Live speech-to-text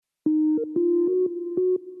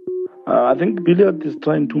I think Billiard is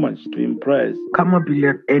trying too much to impress. Kama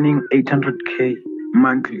Billiard earning 800k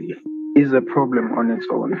monthly is a problem on its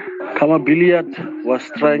own. Kama Billiard was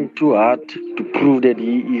trying too hard to prove that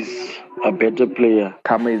he is a better player.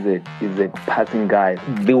 Kama is a passing guy.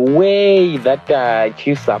 The way that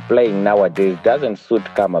Chiefs are playing nowadays doesn't suit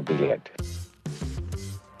Kama Billiard.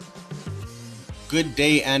 Good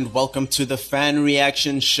day and welcome to the Fan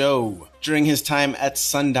Reaction Show. During his time at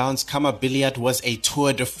Sundowns, Kama Billiard was a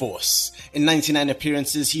tour de force. In 99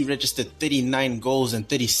 appearances, he registered 39 goals and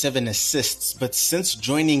 37 assists. But since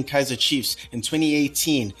joining Kaizer Chiefs in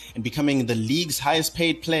 2018 and becoming the league's highest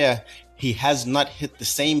paid player, he has not hit the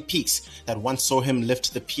same peaks that once saw him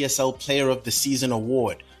lift the PSL Player of the Season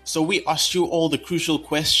award. So we asked you all the crucial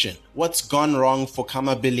question: what's gone wrong for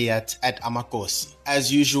Kama Billiard at Amakosi?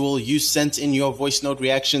 As usual, you sent in your voice note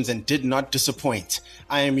reactions and did not disappoint.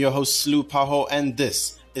 I am your host, Slu Paho, and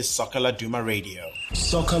this is Soccer Laduma Radio.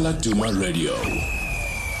 Soccer Laduma Radio.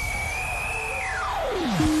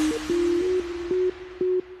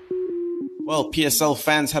 Well, PSL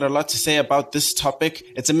fans had a lot to say about this topic.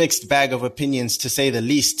 It's a mixed bag of opinions, to say the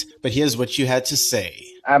least, but here's what you had to say.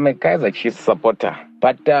 I'm a Kaizer Chiefs supporter,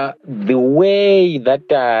 but the way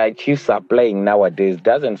that Chiefs are playing nowadays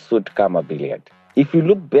doesn't suit Kama Billiard. If you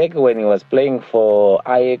look back when he was playing for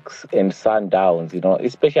Ajax and Sundowns,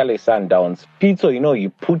 especially Sundowns, Pizzo,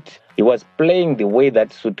 he was playing the way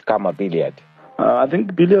that suit Kama Billiard. I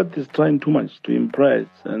think Billiard is trying too much to impress,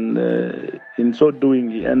 and in so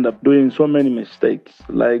doing, he ends up doing so many mistakes.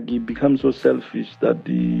 Like he becomes so selfish that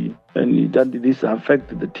this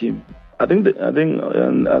affected the team. I think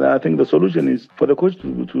the solution is for the coach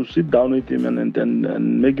to sit down with him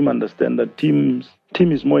and make him understand that team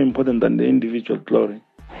is more important than the individual glory.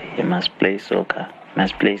 He must play soccer.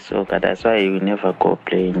 That's why he will never go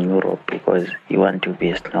play in Europe, because he wants to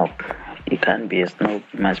be a snob. He can't be a snob.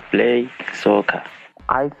 He must play soccer.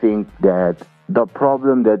 I think that the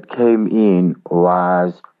problem that came in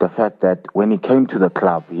was the fact that when he came to the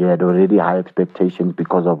club, he had already high expectations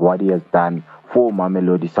because of what he has done for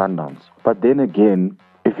Mamelodi Sundowns. But then again,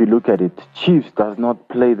 if you look at it, Chiefs does not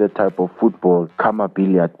play the type of football Kama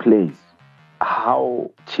Billiard plays.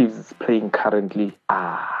 How Chiefs is playing currently,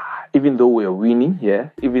 even though we are winning,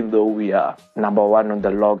 even though we are number one on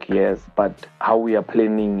the log, yes, but how we are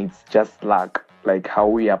playing, it's just luck. Like how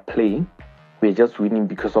we are playing, we're just winning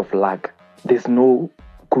because of luck. There's no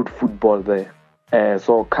good football there.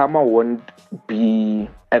 So Kama won't be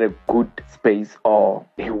at a good space, or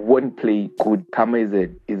he won't play good. Kama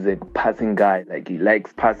is a passing guy. Like he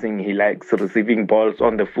likes passing, he likes receiving balls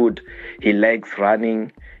on the foot, he likes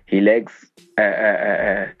running, he likes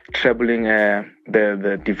troubling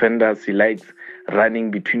the defenders, he likes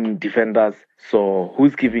running between defenders. So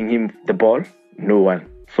who's giving him the ball? No one.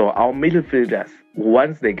 So our midfielders,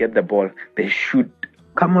 once they get the ball, they shoot.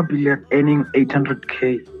 Kama Billiard earning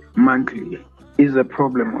 800k monthly is a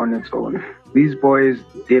problem on its own. These boys,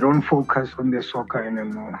 they don't focus on their soccer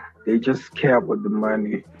anymore. They just care about the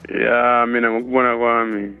money. Yeah, mina ngokubona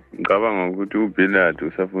kwami ngicabanga ukuthi uBillard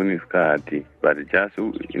usafuna isikhathi, but just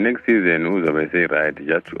next season uzobe right,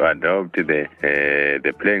 just to adopt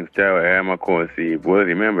the playing style eyamakhosi, because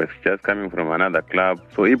remember it's just coming from another club.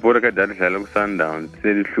 So ibhola kade adlala ku Sundowns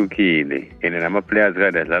selihlukile, and nama players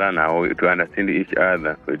kade adlala nawo to understand each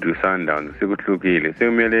other to Sundowns sekuhlukile.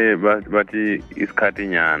 Sekumele bathi isikhathi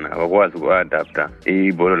nyana bakwazi uku-adapta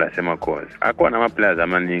ibhola lasemakhosi. Akhona ama players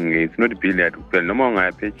amaningi. It's not Billiard kuphela, noma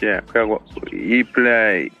ungayaphetshela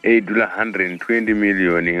i-player edula 120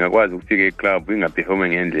 million ingakwazi ukufika eclub ingaperforme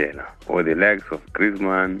ngendlela, or the likes of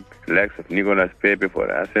Griezmann, the likes of Nicolas Pepe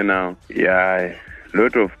for Arsenal.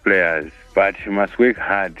 Lot of players, but he must work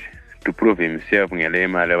hard to prove himself ngale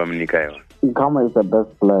imali abamnika yona. Kama is the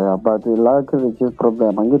best player, but like the chief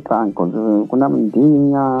problem, angithanko kuna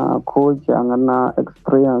mdinya coach angana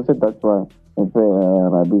experience, that's why it's a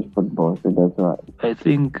rubbish football. So that's why I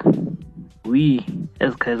think we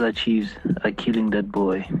as Kaizer Chiefs are killing that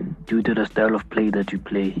boy due to the style of play that we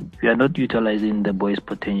play. We are not utilizing the boy's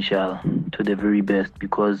potential to the very best,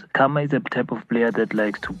 because Kama is a type of player that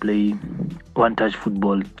likes to play one-touch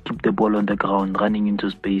football, keep the ball on the ground, running into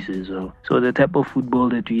spaces. So the type of football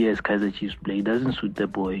that we as Kaizer Chiefs play doesn't suit the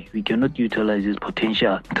boy. We cannot utilize his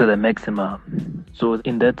potential to the maximum. So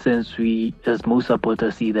in that sense, we as most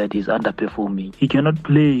supporters see that he's underperforming. He cannot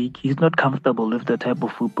play, he's not comfortable with the type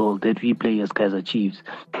of football that we play as Kaizer Chiefs.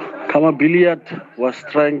 Kama Billiard was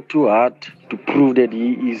trying too hard to prove that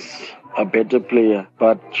he is a better player,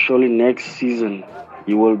 but surely next season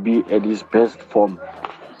he will be at his best form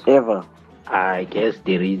ever. I guess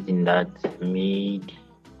the reason that made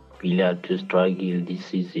Billiard to struggle this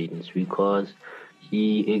season is because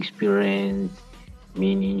he experienced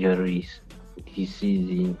many injuries this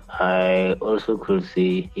season. I also could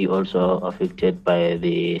say he also affected by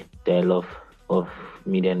the style of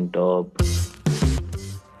Middendorp.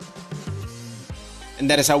 And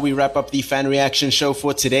that is how we wrap up the Fan Reaction Show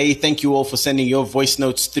for today. Thank you all for sending your voice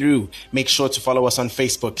notes through. Make sure to follow us on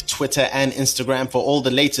Facebook, Twitter, and Instagram for all the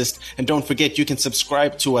latest. And don't forget, you can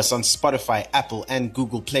subscribe to us on Spotify, Apple, and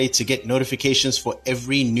Google Play to get notifications for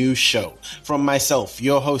every new show. From myself,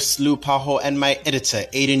 your host, Lou Paho, and my editor,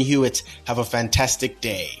 Aidan Hewitt, have a fantastic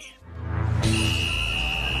day.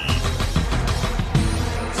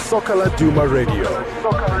 Soccer Laduma Radio.